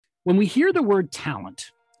When we hear the word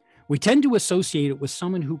talent, we tend to associate it with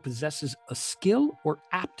someone who possesses a skill or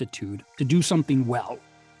aptitude to do something well.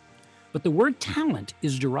 But the word talent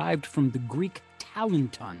is derived from the Greek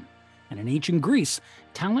talenton, and in ancient Greece,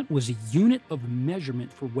 talent was a unit of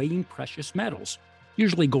measurement for weighing precious metals,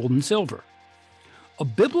 usually gold and silver. A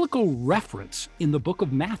biblical reference in the book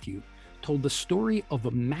of Matthew told the story of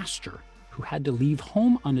a master who had to leave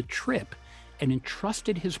home on a trip and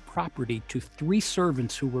entrusted his property to 3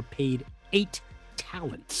 servants who were paid 8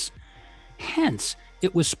 talents. Hence,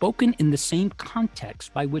 it was spoken in the same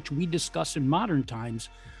context by which we discuss in modern times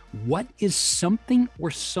what is something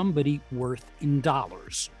or somebody worth in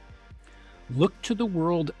dollars. Look to the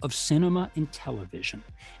world of cinema and television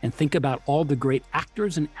and think about all the great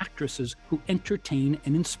actors and actresses who entertain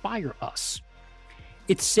and inspire us.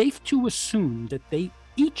 It's safe to assume that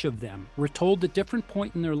each of them were told at different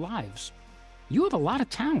point in their lives, you have a lot of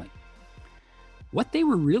talent. What they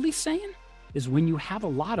were really saying is when you have a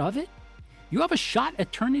lot of it, you have a shot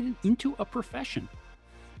at turning it into a profession.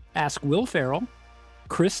 Ask Will Ferrell,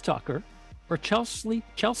 Chris Tucker, or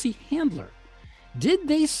Chelsea Handler. Did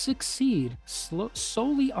they succeed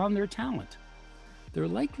solely on their talent? They're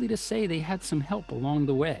likely to say they had some help along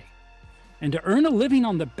the way. And to earn a living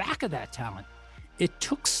on the back of that talent, it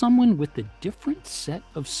took someone with a different set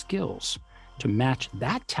of skills to match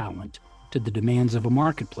that talent to the demands of a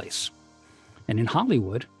marketplace. And in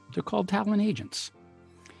Hollywood, they're called talent agents.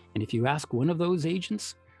 And if you ask one of those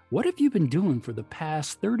agents, what have you been doing for the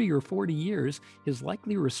past 30 or 40 years? His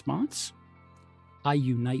likely response, I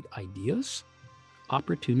unite ideas,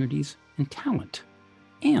 opportunities, and talent.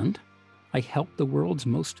 And I help the world's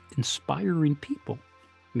most inspiring people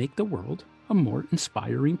make the world a more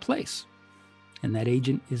inspiring place. And that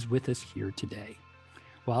agent is with us here today.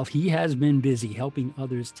 While he has been busy helping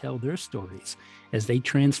others tell their stories as they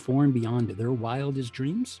transform beyond their wildest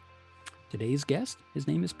dreams, today's guest, his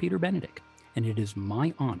name is Peter Benedek, and it is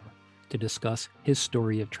my honor to discuss his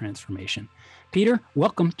story of transformation. Peter,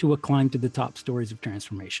 welcome to A Climb to the Top Stories of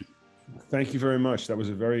Transformation. Thank you very much. That was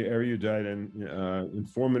a very erudite and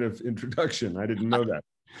informative introduction. I didn't know that.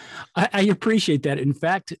 I appreciate that. In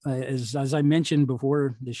fact, as I mentioned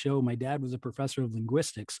before the show, my dad was a professor of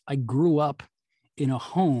linguistics. I grew up in a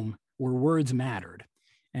home where words mattered.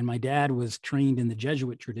 And my dad was trained in the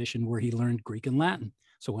Jesuit tradition where he learned Greek and Latin.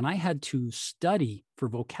 So when I had to study for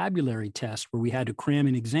vocabulary tests where we had to cram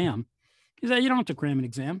an exam, he said, you don't have to cram an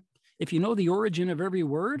exam. If you know the origin of every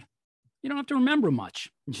word, you don't have to remember much.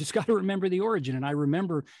 You just got to remember the origin. And I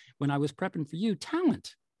remember when I was prepping for you,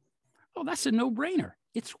 talent. Oh, that's a no-brainer.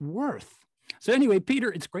 It's worth. So anyway,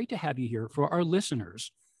 Peter, it's great to have you here. For our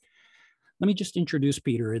listeners, let me just introduce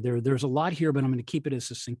Peter. There's a lot here, but I'm going to keep it as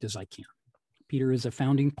succinct as I can. Peter is a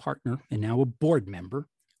founding partner and now a board member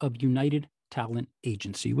of United Talent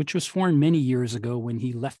Agency, which was formed many years ago when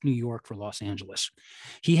he left New York for Los Angeles.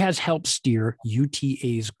 He has helped steer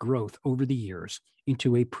UTA's growth over the years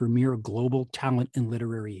into a premier global talent and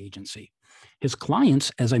literary agency. His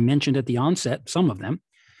clients, as I mentioned at the onset, some of them,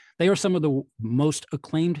 they are some of the most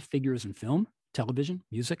acclaimed figures in film, television,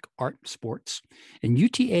 music, art, sports. And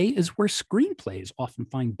UTA is where screenplays often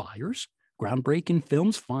find buyers, groundbreaking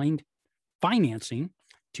films find financing,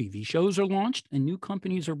 TV shows are launched, and new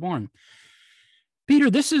companies are born. Peter,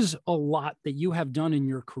 this is a lot that you have done in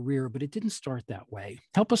your career, but it didn't start that way.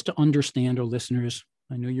 Help us to understand our listeners.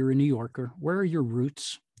 I know you're a New Yorker. Where are your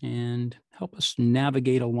roots? And help us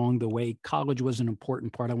navigate along the way. College was an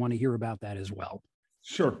important part. I want to hear about that as well.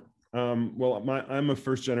 Sure. I'm a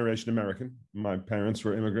first-generation American. My parents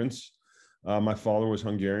were immigrants. My father was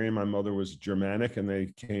Hungarian. My mother was Germanic, and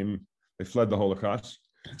they fled the Holocaust.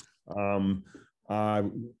 I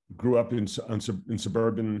grew up in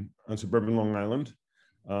suburban Long Island.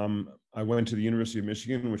 I went to the University of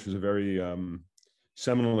Michigan, which was a very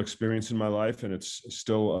seminal experience in my life, and it's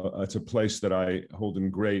still it's a place that I hold in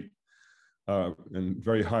great and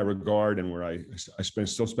very high regard, and where I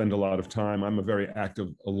still spend a lot of time. I'm a very active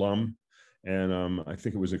alum, and I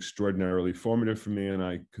think it was extraordinarily formative for me, and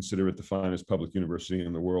I consider it the finest public university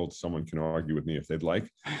in the world. Someone can argue with me if they'd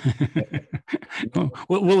like.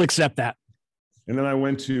 We'll accept that. And then I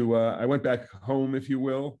went back home, if you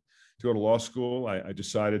will, to go to law school. I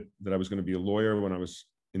decided that I was going to be a lawyer when I was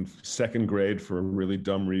in 2nd grade for really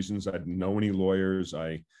dumb reasons. I didn't know any lawyers.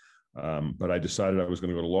 But I decided I was going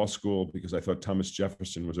to go to law school because I thought Thomas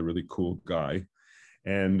Jefferson was a really cool guy.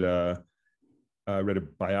 And I read a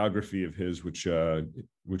biography of his, which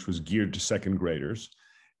was geared to 2nd graders.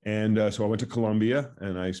 And so I went to Columbia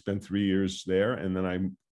and I spent 3 years there. And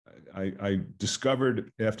then I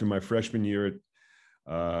discovered after my freshman year at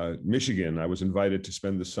Michigan, I was invited to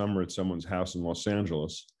spend the summer at someone's house in Los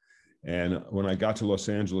Angeles. And when I got to Los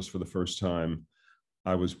Angeles for the first time,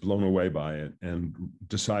 I was blown away by it and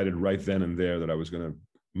decided right then and there that I was going to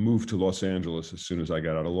move to Los Angeles as soon as I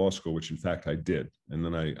got out of law school, which in fact I did. And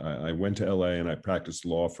then I went to LA and I practiced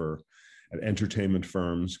law at entertainment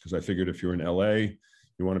firms, because I figured if you're in LA,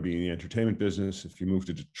 you want to be in the entertainment business. If you move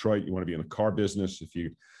to Detroit, you want to be in the car business. If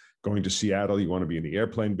you're going to Seattle, you want to be in the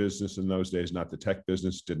airplane business. In those days, not the tech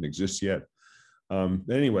business, didn't exist yet.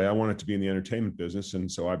 Anyway, I wanted to be in the entertainment business.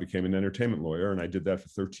 And so I became an entertainment lawyer, and I did that for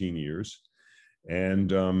 13 years.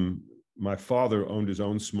 And my father owned his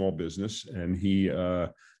own small business. And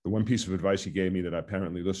the one piece of advice he gave me that I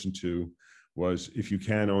apparently listened to was, if you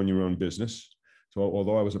can, own your own business. So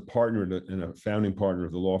although I was a partner and a founding partner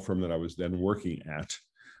of the law firm that I was then working at,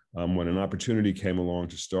 when an opportunity came along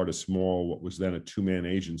to start what was then a two-man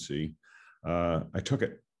agency, I took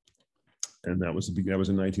it. And that was in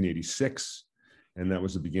 1986. And that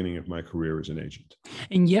was the beginning of my career as an agent.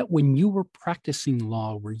 And yet, when you were practicing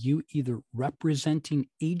law, were you either representing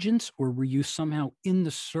agents or were you somehow in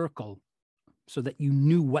the circle so that you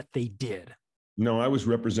knew what they did? No, I was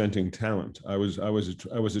representing talent. I was a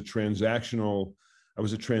transactional.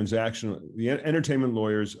 The entertainment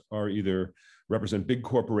lawyers are either represent big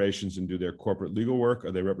corporations and do their corporate legal work,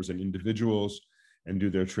 or they represent individuals and do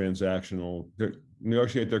their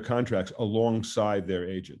negotiate their contracts alongside their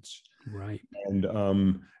agents. Right. And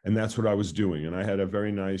that's what I was doing. And I had a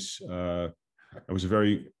very nice, had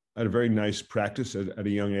a very nice practice at a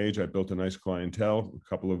young age. I built a nice clientele.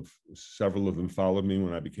 Several of them followed me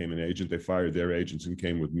when I became an agent. They fired their agents and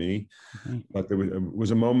came with me. Mm-hmm. But there was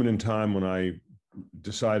a moment in time when I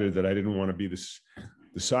decided that I didn't want to be the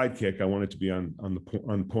sidekick. I wanted to be on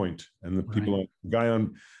point. And the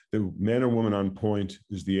man or woman on point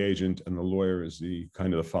is the agent, and the lawyer is the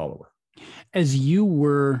follower. As you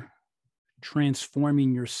were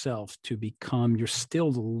transforming yourself to become, you're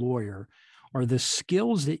still the lawyer, are the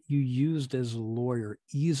skills that you used as a lawyer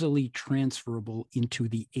easily transferable into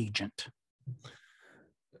the agent?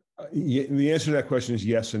 The answer to that question is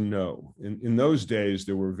yes and no. In those days,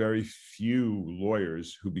 there were very few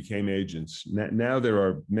lawyers who became agents. Now there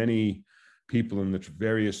are many people in the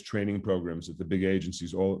various training programs at the big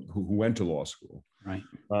agencies, all who went to law school, right?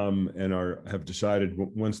 And have decided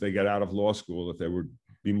once they get out of law school that they would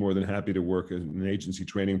be more than happy to work in an agency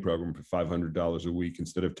training program for $500 a week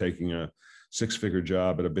instead of taking a six-figure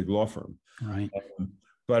job at a big law firm. Right.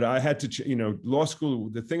 But I had to, law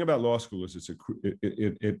school. The thing about law school is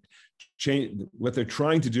it changed. What they're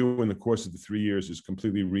trying to do in the course of the 3 years is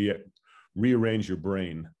completely rearrange your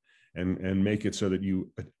brain and make it so that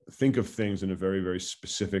you think of things in a very, very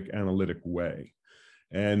specific analytic way.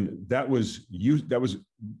 And that was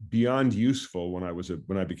beyond useful when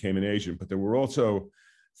I became an agent. But there were also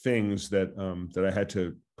things that I had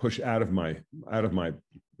to push out of my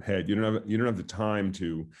head. You don't have the time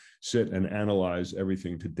to sit and analyze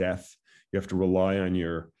everything to death. You have to rely on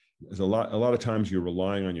there's a lot of times you're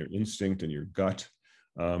relying on your instinct and your gut,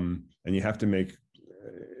 and you have to make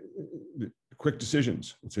quick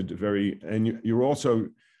decisions. You're also,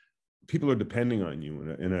 people are depending on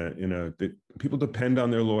you people depend on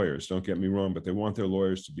their lawyers, don't get me wrong, but they want their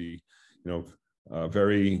lawyers to be,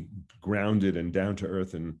 very grounded and down to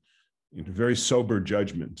earth and very sober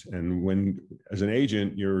judgment. And when, as an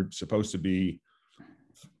agent, you're supposed to be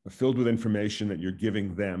filled with information that you're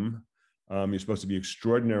giving them. You're supposed to be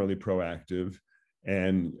extraordinarily proactive,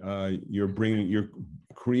 and you're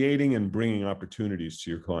creating and bringing opportunities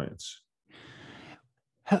to your clients.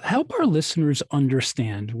 Help our listeners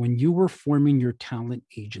understand, when you were forming your talent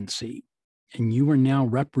agency and you are now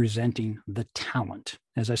representing the talent,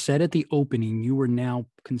 as I said at the opening, you are now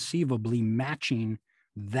conceivably matching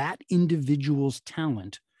that individual's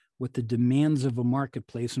talent with the demands of a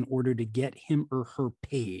marketplace in order to get him or her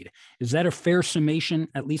paid. Is that a fair summation,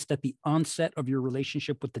 at least at the onset of your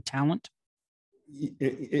relationship with the talent?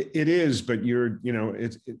 It is, but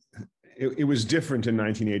it was different in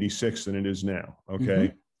 1986 than it is now. Okay.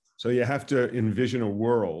 Mm-hmm. So you have to envision a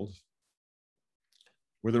world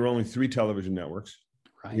where there are only 3 television networks,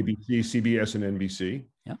 right? ABC, CBS, and NBC.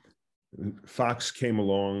 Yeah. Fox came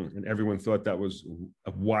along and everyone thought that was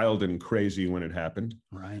wild and crazy when it happened.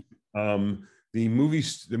 Right. There were movie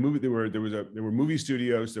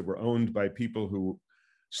studios that were owned by people who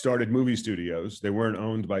started movie studios. They weren't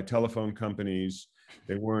owned by telephone companies.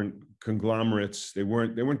 They weren't conglomerates. They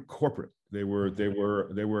weren't corporate. They were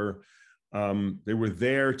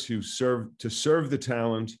there to serve the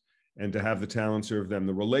talent and to have the talent serve them.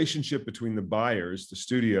 The relationship between the buyers, the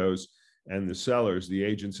studios, and the sellers, the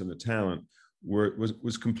agents and the talent,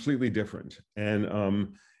 was completely different. And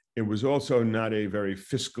it was also not a very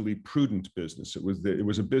fiscally prudent business. It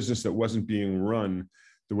was a business that wasn't being run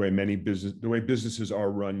the way businesses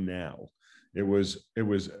are run now. It was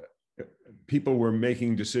people were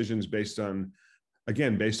making decisions based on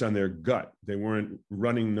their gut. They weren't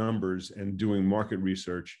running numbers and doing market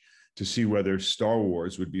research to see whether Star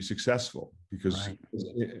Wars would be successful. Because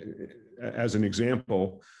as an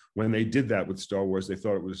example, when they did that with Star Wars, they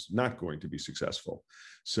thought it was not going to be successful.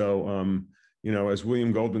 So, as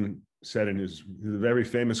William Goldman said in the very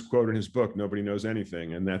famous quote in his book, "Nobody knows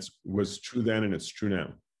anything." And that was true then, and it's true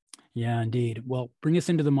now. Yeah, indeed. Well, bring us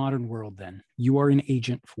into the modern world then. You are an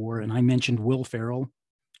agent for, and I mentioned Will Ferrell,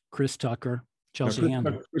 Chris Tucker, Chelsea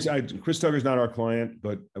Handler. Chris Tucker is not our client,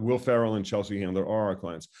 but Will Ferrell and Chelsea Handler are our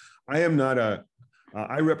clients.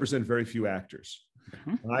 I represent very few actors.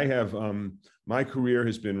 Mm-hmm. I have, my career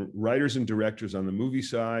has been writers and directors on the movie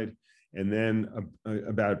side. And then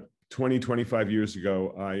about 20, 25 years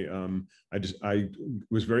ago, I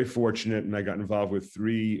was very fortunate, and I got involved with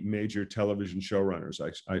 3 major television showrunners.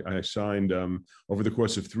 I signed, over the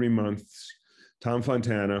course of 3 months, Tom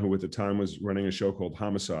Fontana, who at the time was running a show called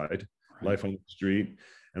Homicide, Life on the Street.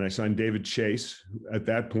 And I signed David Chase, who at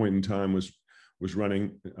that point in time was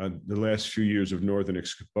running the last few years of Northern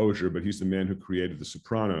Exposure, but he's the man who created The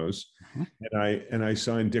Sopranos. Mm-hmm. And I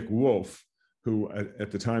signed Dick Wolf, who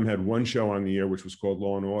at the time had one show on the air, which was called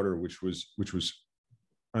Law and Order, which was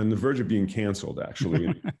on the verge of being canceled,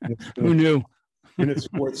 actually. Who knew? In its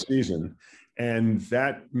 4th season. And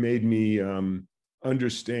that made me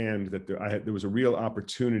understand that there was a real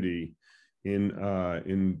opportunity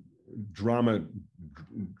in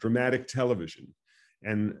dramatic television.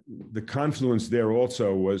 And the confluence there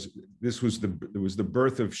also was the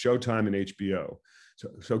birth of Showtime and HBO.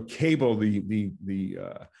 So cable,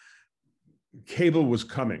 cable was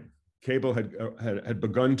coming. Cable had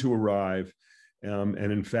begun to arrive, and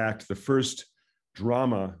in fact, the first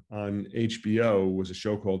drama on HBO was a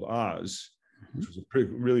show called Oz, which was a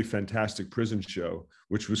really fantastic prison show,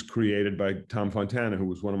 which was created by Tom Fontana, who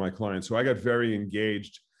was one of my clients. So I got very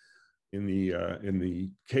engaged in the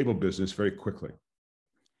cable business very quickly.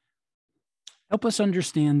 Help us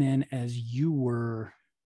understand then, as you were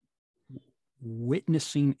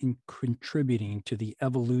witnessing and contributing to the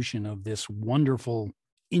evolution of this wonderful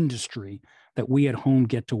industry that we at home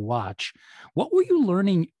get to watch, what were you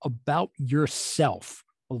learning about yourself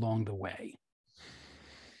along the way?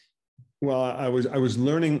 Well, I was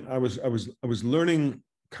learning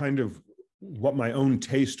kind of what my own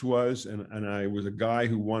taste was, and I was a guy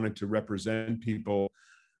who wanted to represent people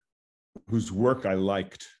whose work I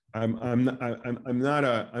liked. I'm not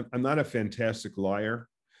a fantastic liar.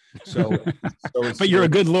 So but you're a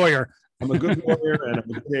good lawyer. I'm a good lawyer and I'm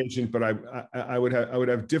a good agent, but I would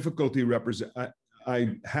have difficulty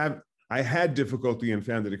I had difficulty and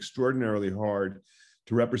found it extraordinarily hard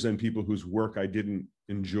to represent people whose work I didn't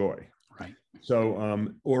enjoy. Right. So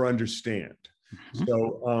or understand.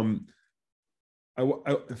 Mm-hmm.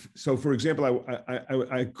 So for example,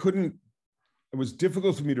 I couldn't. It was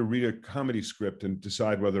difficult for me to read a comedy script and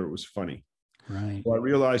decide whether it was funny. Right. So I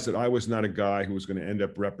realized that I was not a guy who was going to end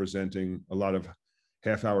up representing a lot of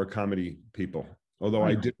half-hour comedy people, although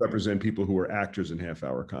I did represent people who were actors in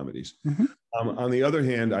half-hour comedies. Mm-hmm. On the other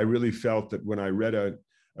hand, I really felt that when I read a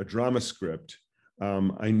drama script,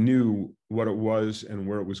 I knew what it was and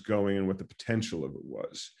where it was going and what the potential of it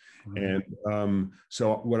was. Mm-hmm. And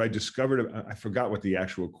so what I discovered, I forgot what the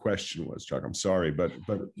actual question was, Chuck, I'm sorry, but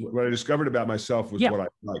what I discovered about myself was what I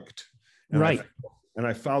liked. And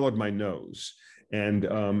I followed my nose. And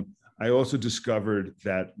I also discovered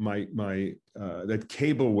that that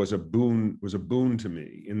cable was a boon to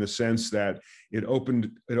me, in the sense that it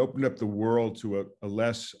opened up the world to a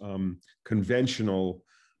less conventional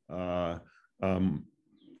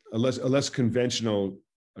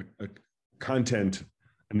content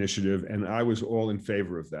initiative, and I was all in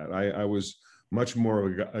favor of that. I was much more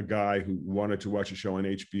of a guy who wanted to watch a show on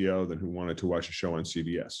HBO than who wanted to watch a show on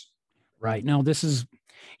CBS. Right. Now,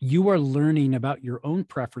 you are learning about your own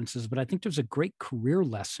preferences, but I think there's a great career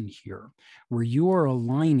lesson here where you are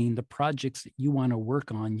aligning the projects that you want to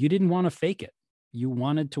work on. You didn't want to fake it. You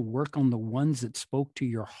wanted to work on the ones that spoke to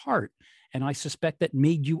your heart. And I suspect that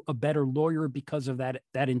made you a better lawyer because of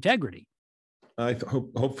that integrity.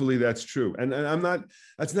 Hopefully that's true. And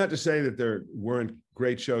that's not to say that there weren't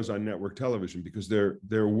great shows on network television, because there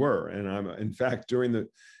were. And in fact, during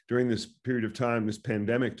this period of time, this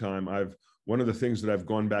pandemic time, one of the things that I've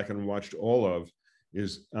gone back and watched all of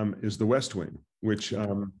is The West Wing, which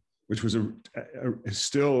was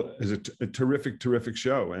still a terrific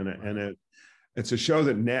show. And it's a show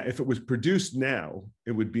that now, if it was produced now,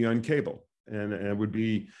 it would be on cable. and it would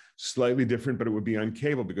be slightly different, but it would be on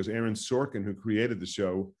cable because Aaron Sorkin, who created the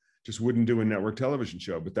show, just wouldn't do a network television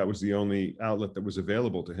show, but that was the only outlet that was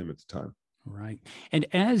available to him at the time. Right. And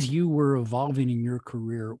as you were evolving in your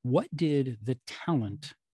career, what did the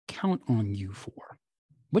talent count on you for?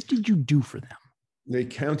 What did you do for them? They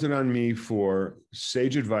counted on me for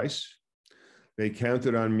sage advice. They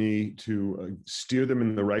counted on me to steer them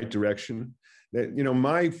in the right direction. That, you know,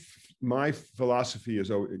 my philosophy is,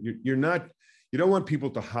 you don't want people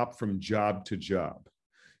to hop from job to job.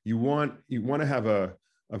 You want to have a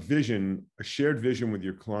vision, a shared vision with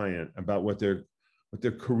your client about what their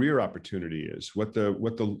career opportunity is. You want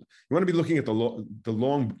to be looking at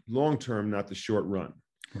the long term, not the short run.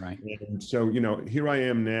 Right. And so, you know, here I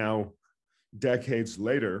am now, decades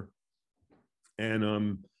later, and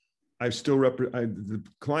the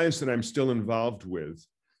clients that I'm still involved with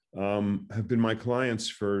have been my clients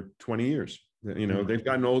for 20 years. You know, they've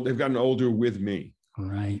gotten older with me.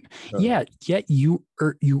 Right. Yeah. Yet you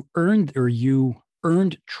earned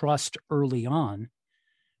trust early on,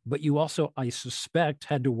 but you also, I suspect,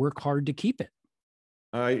 had to work hard to keep it.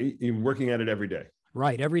 I'm working at it every day.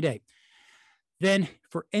 Right. Every day. Then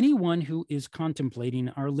for anyone who is contemplating,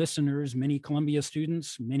 our listeners, many Columbia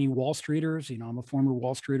students, many Wall Streeters, you know, I'm a former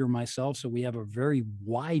Wall Streeter myself, so we have a very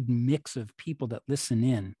wide mix of people that listen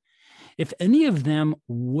in. If any of them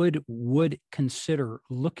would consider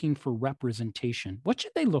looking for representation, what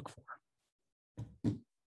should they look for?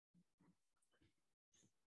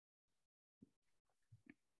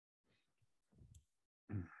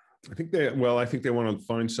 I think they want to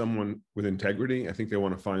find someone with integrity. I think they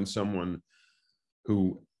want to find someone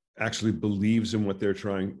who actually believes in what they're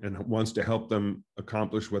trying and wants to help them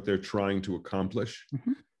accomplish what they're trying to accomplish.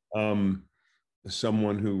 Mm-hmm.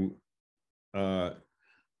 Someone who, I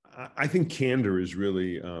think candor is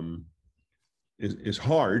really, is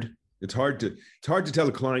hard. It's hard to tell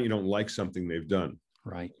the client you don't like something they've done.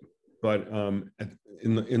 Right. But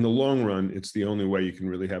in the long run, it's the only way you can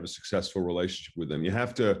really have a successful relationship with them. You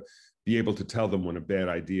have to be able to tell them when a bad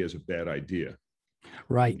idea is a bad idea.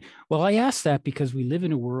 Right. Well, I ask that because we live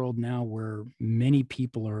in a world now where many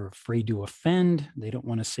people are afraid to offend. They don't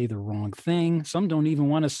want to say the wrong thing. Some don't even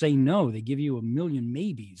want to say no. They give you a million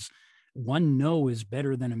maybes. One no is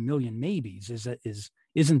better than a million maybes.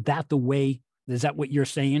 Isn't that the way? Is that what you're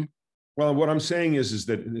saying? Well, what I'm saying is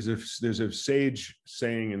that there's a sage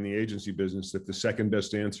saying in the agency business that the second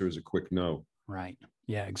best answer is a quick no. Right.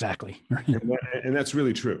 Yeah, exactly. and that's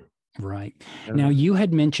really true. Right. Now, you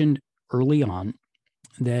had mentioned early on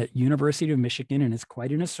that University of Michigan, and it's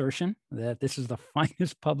quite an assertion that this is the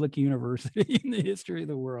finest public university in the history of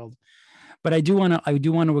the world. But I do want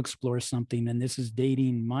to explore something, and this is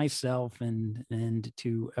dating myself and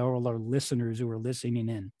to all our listeners who are listening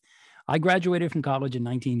in. I graduated from college in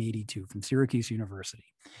 1982 from Syracuse University.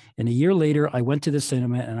 And a year later, I went to the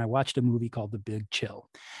cinema and I watched a movie called The Big Chill.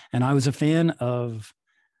 And I was a fan of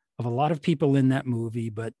a lot of people in that movie,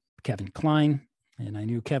 but Kevin Kline. And I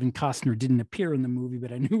knew Kevin Costner didn't appear in the movie,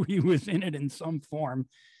 but I knew he was in it in some form.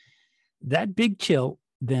 That Big Chill,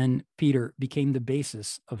 then, Peter, became the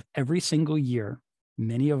basis of every single year.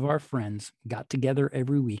 Many of our friends got together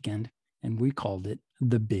every weekend, and we called it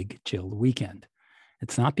the Big Chill Weekend.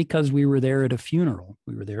 It's not because we were there at a funeral.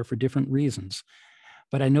 We were there for different reasons.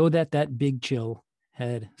 But I know that Big Chill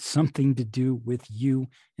had something to do with you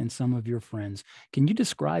and some of your friends. Can you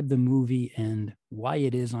describe the movie and why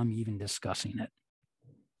it is I'm even discussing it?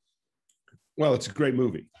 Well, it's a great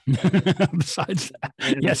movie. Besides that,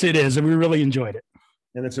 yes, it is. And we really enjoyed it.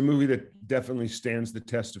 And it's a movie that definitely stands the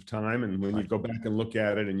test of time. And when you go back and look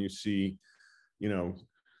at it and you see, you know,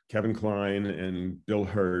 Kevin Kline and Bill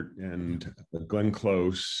Hurt and Glenn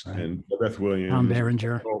Close and Beth Williams, Tom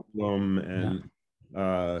Berenger, and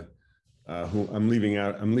who I'm leaving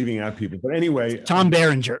out people. But anyway, Tom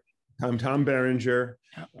Berenger. Tom Berenger.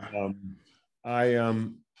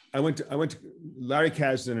 I went to Larry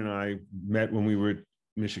Kasdan and I met when we were at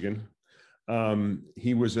Michigan.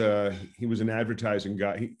 He was an advertising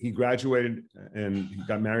guy. He graduated and he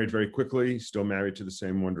got married very quickly, still married to the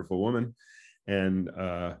same wonderful woman. And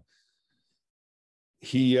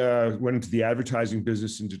he went into the advertising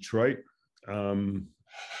business in Detroit,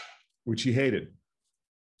 which he hated.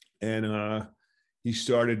 And he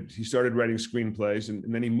started writing screenplays,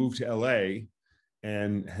 and then he moved to LA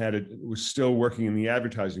and was still working in the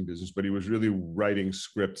advertising business, but he was really writing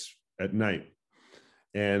scripts at night.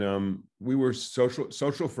 And we were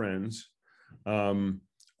social friends. I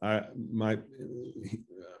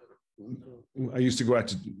used to go out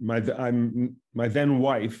to my then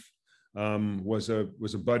wife was a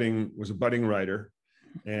budding writer,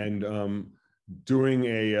 and during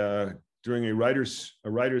during a writer's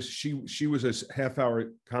she was a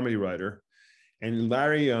half-hour comedy writer, and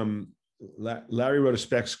Larry wrote a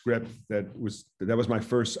spec script that was my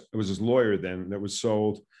first. It was his lawyer then that was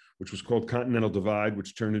sold, which was called Continental Divide,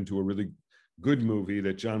 which turned into a really good movie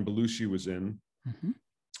that John Belushi was in.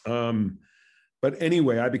 But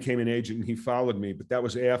anyway, I became an agent and he followed me, but that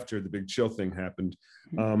was after the Big Chill thing happened.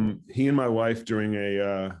 He and my wife during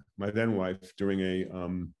a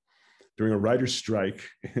writer's strike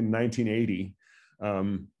in 1980,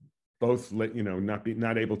 both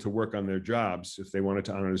not able to work on their jobs if they wanted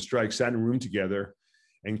to honor the strike, sat in a room together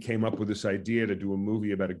and came up with this idea to do a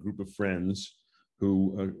movie about a group of friends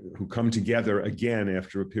who come together again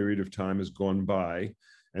after a period of time has gone by,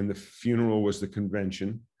 and the funeral was the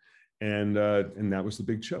convention. And that was the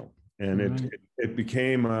Big Chill, and it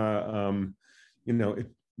became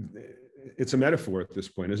it's a metaphor at this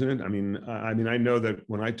point, isn't it? I mean, I know that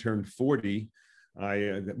when I turned 40,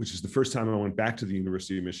 which is the first time I went back to the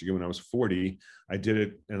University of Michigan when I was 40, I did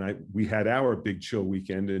it, and we had our Big Chill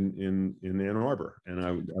weekend in Ann Arbor, and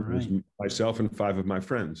I was myself and 5 of my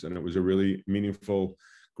friends, and it was a really meaningful,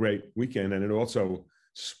 great weekend, and it also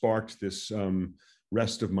sparked this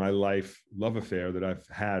rest of my life love affair that I've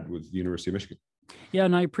had with the University of Michigan. Yeah,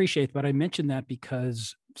 and I appreciate it, but I mentioned that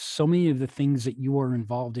because so many of the things that you are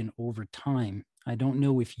involved in over time, I don't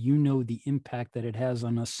know if you know the impact that it has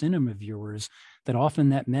on us cinema viewers, that often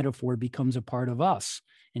that metaphor becomes a part of us.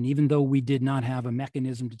 And even though we did not have a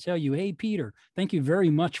mechanism to tell you, hey, Peter, thank you very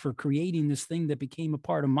much for creating this thing that became a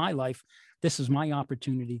part of my life, this is my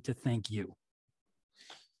opportunity to thank you.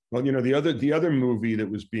 Well, the other movie that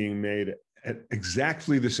was being made at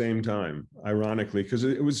exactly the same time, ironically, because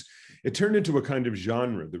it turned into a kind of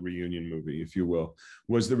genre, the reunion movie, if you will,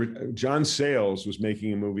 was John Sayles was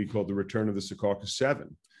making a movie called The Return of the Secaucus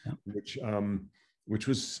Seven, which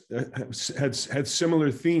was had similar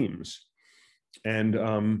themes. And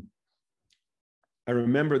I don't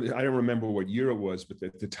remember what year it was, but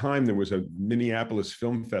at the time there was a Minneapolis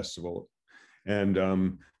Film Festival,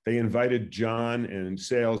 and they invited John and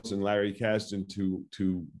Sayles and Larry Kasdan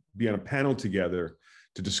to be on a panel together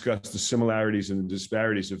to discuss the similarities and the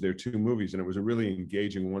disparities of their 2 movies. And it was a really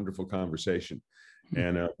engaging, wonderful conversation.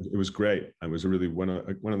 And it was great. It was really one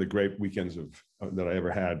of the great weekends that I ever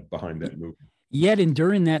had behind that movie. Yet, and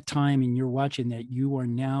during that time, and you're watching that, you are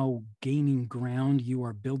now gaining ground, you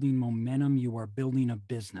are building momentum, you are building a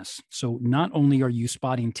business. So not only are you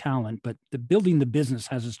spotting talent, but building the business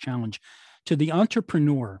has its challenge. To the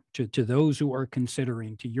entrepreneur, to those who are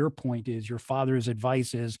considering, to your point is, your father's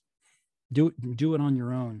advice is, do it on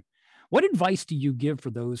your own. What advice do you give for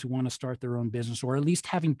those who want to start their own business, or at least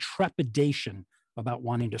having trepidation about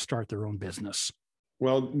wanting to start their own business?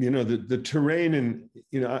 Well, the terrain, and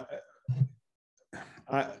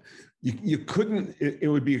you couldn't. It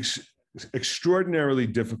would be extraordinarily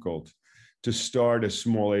difficult to start a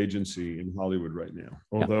small agency in Hollywood right now.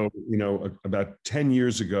 Although, about 10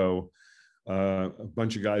 years ago, a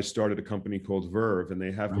bunch of guys started a company called Verve, and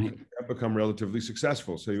they have become relatively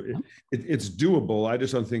successful. So it's doable. I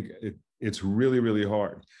just don't think it's really, really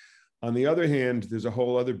hard. On the other hand, there's a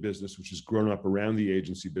whole other business which has grown up around the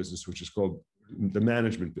agency business, which is called the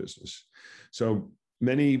management business. So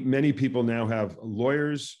many people now have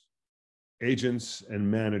lawyers, agents, and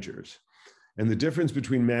managers. And the difference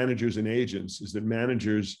between managers and agents is that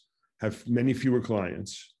managers have many fewer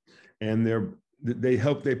clients, and they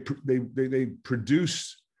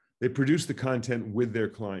produce the content with their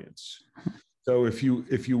clients. So if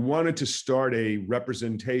you wanted to start a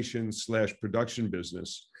representation/production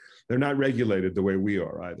business, they're not regulated the way we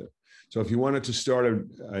are either. So if you wanted to start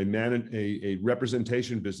a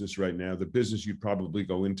representation business right now, the business you'd probably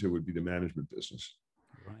go into would be the management business.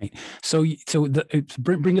 Right. So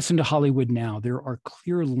bring us into Hollywood now. There are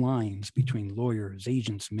clear lines between lawyers,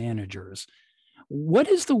 agents, managers. What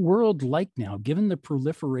is the world like now, given the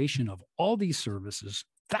proliferation of all these services,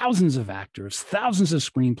 thousands of actors, thousands of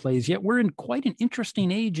screenplays, yet we're in quite an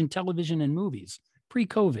interesting age in television and movies,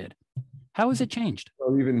 pre-COVID. How has it changed?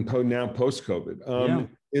 Well, even now, post-COVID.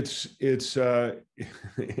 It's a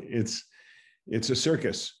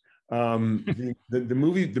circus. The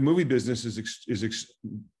movie business is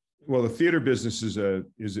well, the theater business is a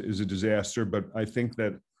disaster, but I think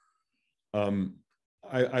that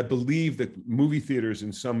I believe that movie theaters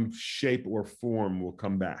in some shape or form will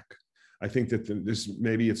come back. I think that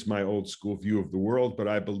maybe it's my old school view of the world, but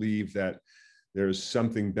I believe that there's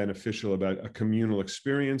something beneficial about a communal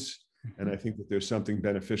experience. And I think that there's something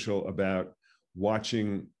beneficial about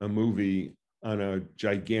watching a movie on a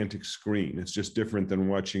gigantic screen. It's just different than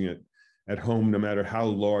watching it at home, no matter how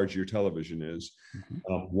large your television is.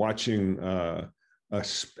 Watching a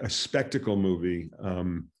spectacle movie,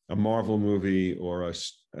 a Marvel movie, or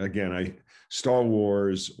Star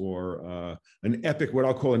Wars, or an epic, what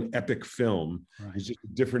I'll call an epic film. Right. It's just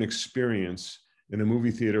a different experience in a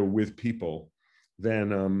movie theater with people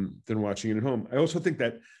than watching it at home. I also think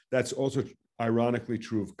that that's also ironically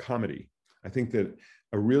true of comedy. I think that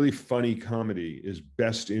a really funny comedy is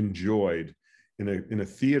best enjoyed in a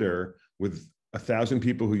theater with 1,000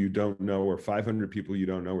 people who you don't know, or 500 people you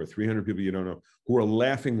don't know, or 300 people you don't know, who are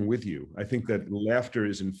laughing with you. I think that laughter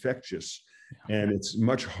is infectious, and it's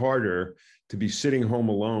much harder to be sitting home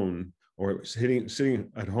alone, or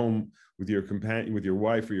sitting at home with your companion, with your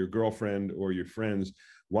wife or your girlfriend or your friends,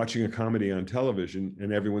 watching a comedy on television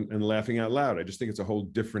and laughing out loud. I just think it's a whole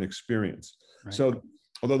different experience. Right. So,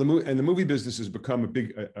 although the movie business has become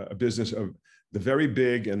a business of the very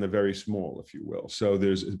big and the very small, if you will. So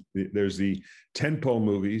there's the tentpole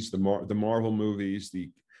movies, the Marvel movies, the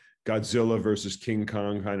Godzilla versus King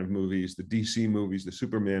Kong kind of movies, the DC movies, the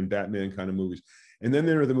Superman, Batman kind of movies. And then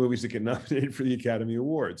there are the movies that get nominated for the Academy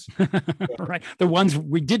Awards. Right. The ones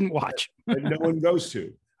we didn't watch. And no one goes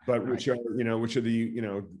to, but which are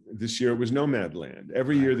this year it was Nomadland.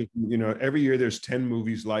 Every year there's 10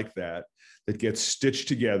 movies like that get stitched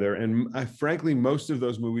together. And frankly, most of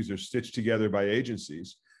those movies are stitched together by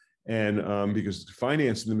agencies. And because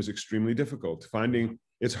financing them is extremely difficult.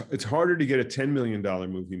 It's harder to get a $10 million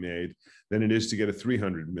movie made than it is to get a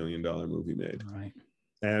 $300 million movie made. Right.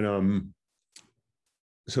 And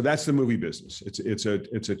so that's the movie business. It's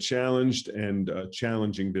a challenged and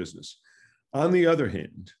challenging business. On the other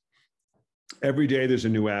hand, every day there's a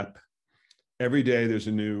new app. Every day there's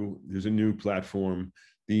a new platform.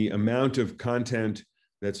 The amount of content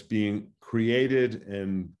that's being created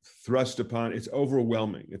and thrust upon, it's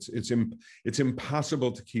overwhelming. It's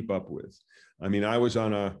impossible to keep up with. I mean, I was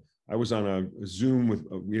on a Zoom with,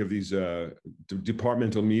 we have these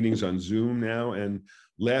departmental meetings on Zoom now. And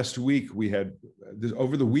last week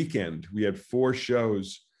over the weekend, we had 4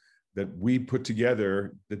 shows that we put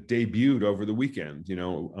together that debuted over the weekend,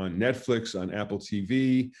 on Netflix, on Apple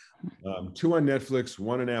TV, 2 on Netflix,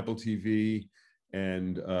 1 on Apple TV,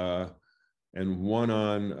 and 1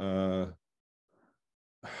 on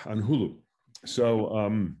Hulu. So,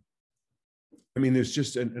 I mean, there's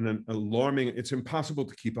just an alarming. It's impossible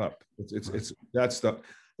to keep up. That's the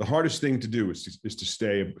hardest thing to do is to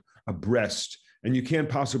stay abreast, and you can't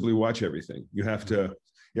possibly watch everything. You have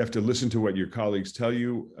to listen to what your colleagues tell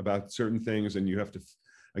you about certain things, and you have to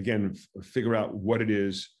again figure out what it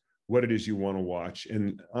is you want to watch.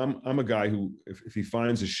 And I'm a guy who, if he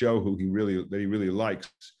finds a show that he really likes,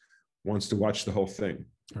 wants to watch the whole thing.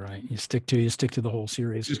 Right. You stick to the whole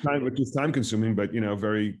series. Which is time consuming, but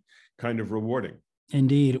very kind of rewarding.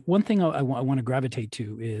 Indeed. One thing I want to gravitate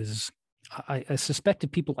to is I suspect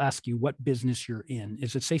that people ask you what business you're in.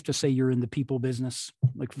 Is it safe to say you're in the people business?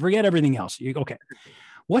 Like, forget everything else. Okay.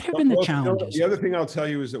 What have been the challenges? The other thing I'll tell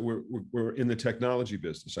you is that we're in the technology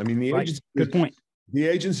business. I mean, Good point. The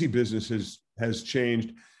agency business has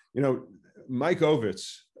changed. Mike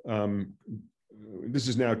Ovitz, this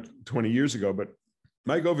is now 20 years ago, but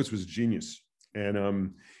Mike Ovitz was a genius.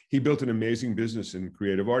 And he built an amazing business in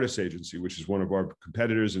Creative Artists Agency, which is one of our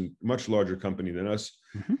competitors and much larger company than us,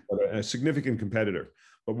 but a significant competitor.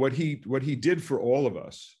 But what he did for all of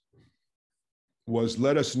us was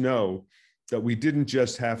let us know that we didn't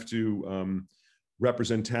just have to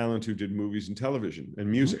represent talent who did movies and television and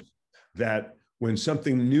music, that when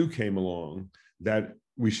something new came along, that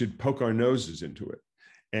we should poke our noses into it.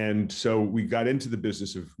 And so we got into the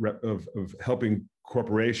business of helping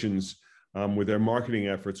corporations with their marketing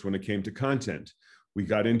efforts when it came to content. We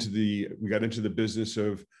got into the business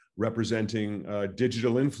of representing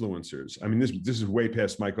digital influencers. I mean, this is way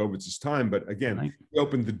past Mike Ovitz's time, but again, he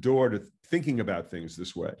opened the door to thinking about things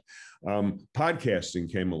this way.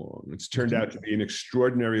 Podcasting came along. It's turned out to be an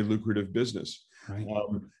extraordinary lucrative business. Right.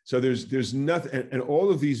 So there's nothing, and all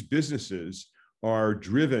of these businesses are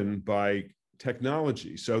driven by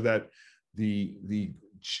technology, so that the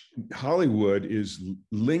Hollywood is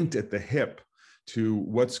linked at the hip to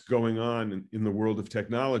what's going on in the world of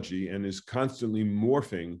technology, and is constantly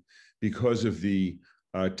morphing because of the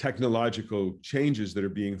technological changes that are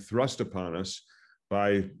being thrust upon us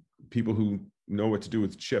by people who know what to do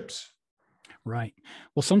with chips. Right.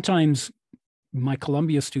 Well, sometimes my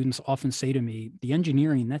Columbia students often say to me, the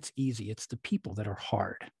engineering, that's easy. It's the people that are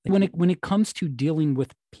hard. When it comes to dealing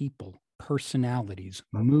with people, personalities,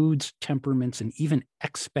 moods, temperaments, and even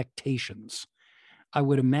expectations, I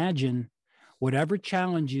would imagine whatever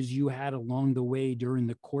challenges you had along the way during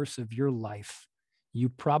the course of your life, you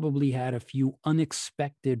probably had a few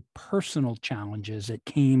unexpected personal challenges that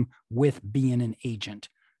came with being an agent.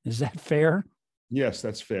 Is that fair? Yes,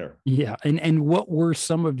 that's fair. Yeah. And what were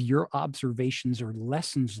some of your observations or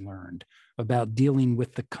lessons learned about dealing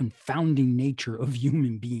with the confounding nature of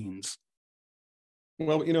human beings?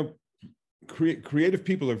 Well, creative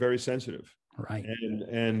people are very sensitive, Right.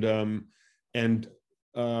 and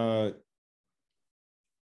uh,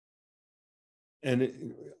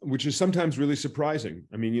 which is sometimes really surprising.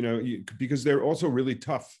 I mean, because they're also really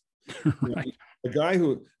tough. Right. A guy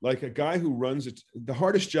who runs it, the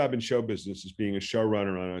hardest job in show business is being a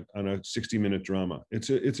showrunner on a 60-minute drama. It's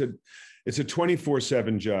a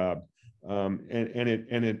 24/7 job. And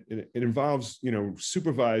it involves,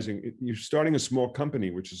 supervising. You're starting a small company,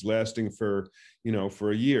 which is lasting for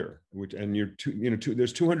a year, and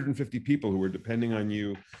there's 250 people who are depending on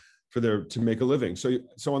you to make a living. So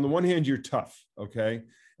on the one hand, you're tough, okay,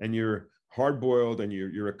 and you're hard-boiled, and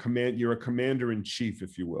you're a commander in chief,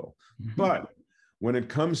 if you will. Mm-hmm. But when it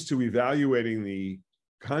comes to evaluating the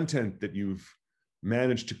content that you've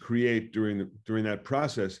managed to create during that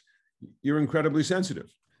process, you're incredibly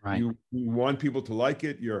sensitive. Right. You want people to like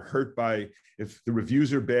it. You're hurt by, if the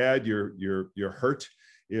reviews are bad, you're hurt.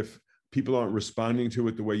 If people aren't responding to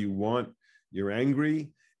it the way you want, you're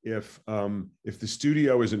angry. If the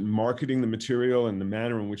studio isn't marketing the material in the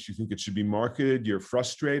manner in which you think it should be marketed, you're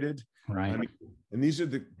frustrated. Right. And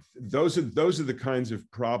those are the kinds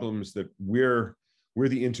of problems that we're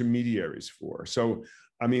the intermediaries for. So,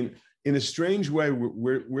 I mean, in a strange way,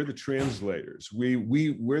 we're the translators.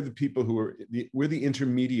 We're the people we're the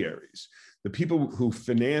intermediaries. The people who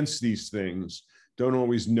finance these things don't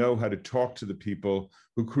always know how to talk to the people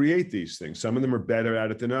who create these things. Some of them are better at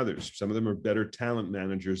it than others. Some of them are better talent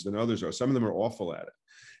managers than others are. Some of them are awful at it.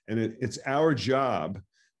 And it's our job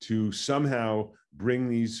to somehow bring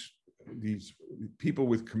these people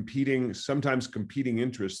with sometimes competing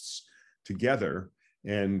interests together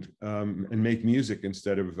and make music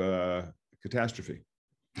instead of catastrophe.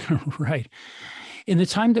 Right. In the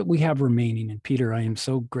time that we have remaining, and Peter, I am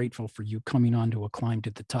so grateful for you coming on to A Climb to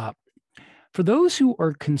the Top. For those who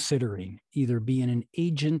are considering either being an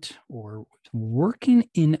agent or working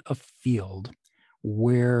in a field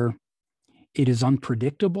where it is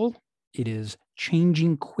unpredictable, it is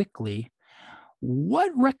changing quickly,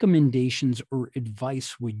 what recommendations or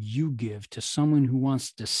advice would you give to someone who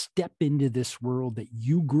wants to step into this world that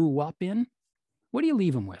you grew up in? What do you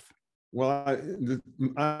leave them with? Well,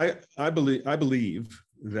 I believe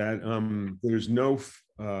that there's no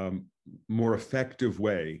more effective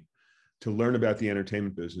way to learn about the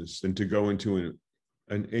entertainment business than to go into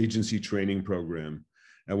an agency training program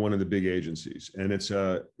at one of the big agencies. And you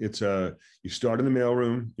start in the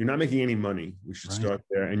mailroom. You're not making any money. We should start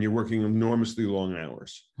there, and you're working enormously long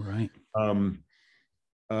hours. Right.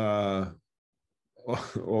 Although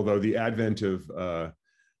the advent of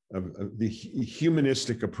the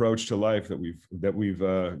humanistic approach to life that we've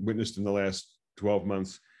witnessed in the last 12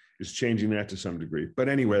 months is changing that to some degree. But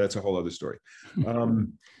anyway, that's a whole other story.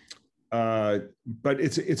 But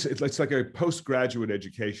it's like a postgraduate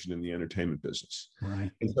education in the entertainment business.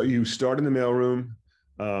 Right. And so you start in the mailroom,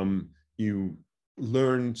 you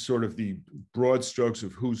learn sort of the broad strokes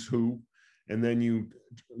of who's who, and then you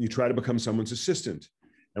try to become someone's assistant.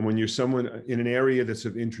 And when you're someone in an area that's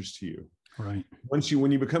of interest to you, right.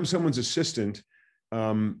 When you become someone's assistant,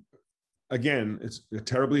 again, it's a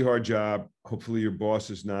terribly hard job. Hopefully your boss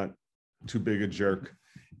is not too big a jerk.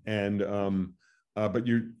 And but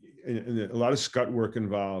and a lot of scut work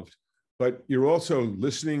involved, but you're also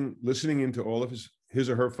listening into all of his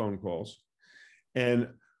or her phone calls. And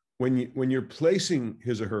when you're placing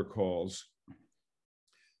his or her calls,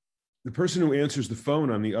 the person who answers the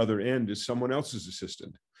phone on the other end is someone else's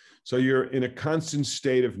assistant. So you're in a constant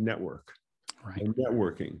state of network, right. and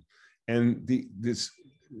networking. And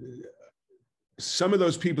some of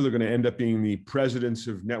those people are going to end up being the presidents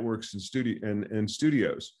of networks and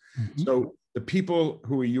studios. Mm-hmm. So the people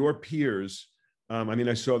who are your peers, I mean,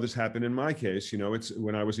 I saw this happen in my case. It's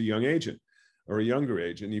when I was a young agent or a younger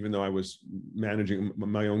agent, even though I was managing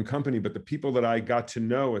my own company. But the people that I got to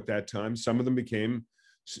know at that time, some of them became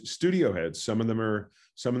studio heads. Some of them are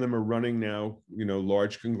running now,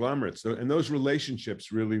 large conglomerates, and those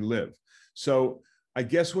relationships really live. So I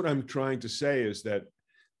guess what I'm trying to say is that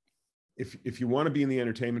if you want to be in the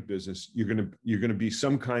entertainment business, you're going to be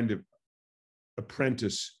some kind of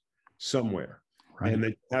apprentice somewhere. Right. And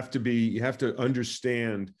that you have to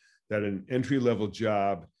understand that an entry-level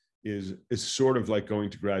job is sort of like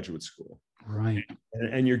going to graduate school. Right.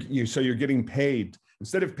 And you're getting paid.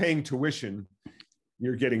 Instead of paying tuition,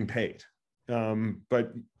 you're getting paid.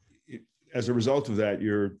 But as a result of that,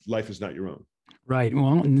 your life is not your own. Right.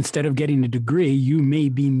 Well, instead of getting a degree, you may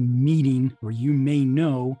be meeting, or you may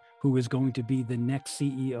know who is going to be the next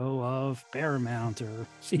CEO of Paramount or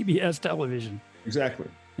CBS Television. Exactly.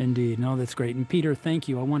 Indeed. No, that's great. And Peter, thank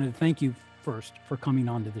you. I wanted to thank you first for coming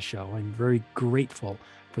on to the show. I'm very grateful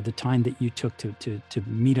for the time that you took to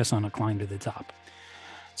meet us on A Climb to the Top.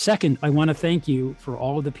 Second, I want to thank you for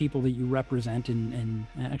all of the people that you represent. And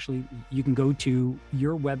actually, you can go to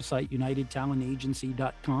your website,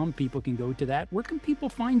 unitedtalentagency.com. People can go to that. Where can people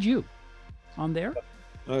find you? On there?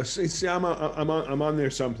 See, I'm on there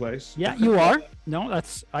someplace. Yeah, you are. No,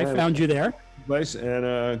 I found you there. Place,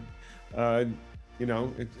 and you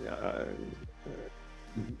know,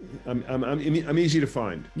 I'm easy to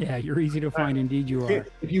find. Yeah, you're easy to find. Indeed, you are.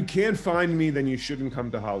 If you can't find me, then you shouldn't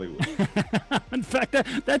come to Hollywood. In fact,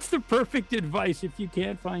 that's the perfect advice. If you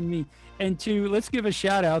can't find me. And let's give a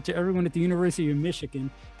shout out to everyone at the University of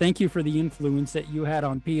Michigan. Thank you for the influence that you had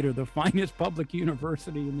on Peter, the finest public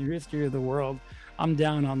university in the history of the world. I'm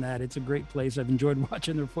down on that. It's a great place. I've enjoyed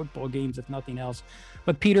watching their football games, if nothing else.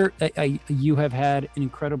 But Peter, you have had an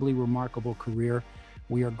incredibly remarkable career.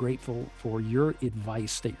 We are grateful for your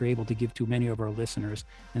advice that you're able to give to many of our listeners.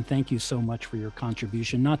 And thank you so much for your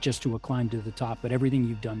contribution, not just to A Climb to the Top, but everything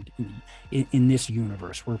you've done in this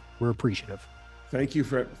universe. We're appreciative. Thank you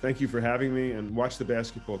for having me, and watch the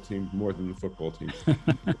basketball team more than the football team.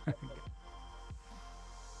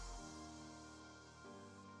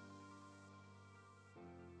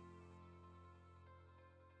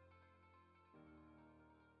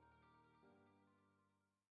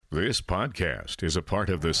 This podcast is a part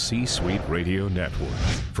of the C-Suite Radio Network.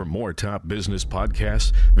 For more top business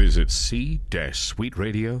podcasts, visit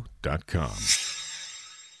c-suiteradio.com.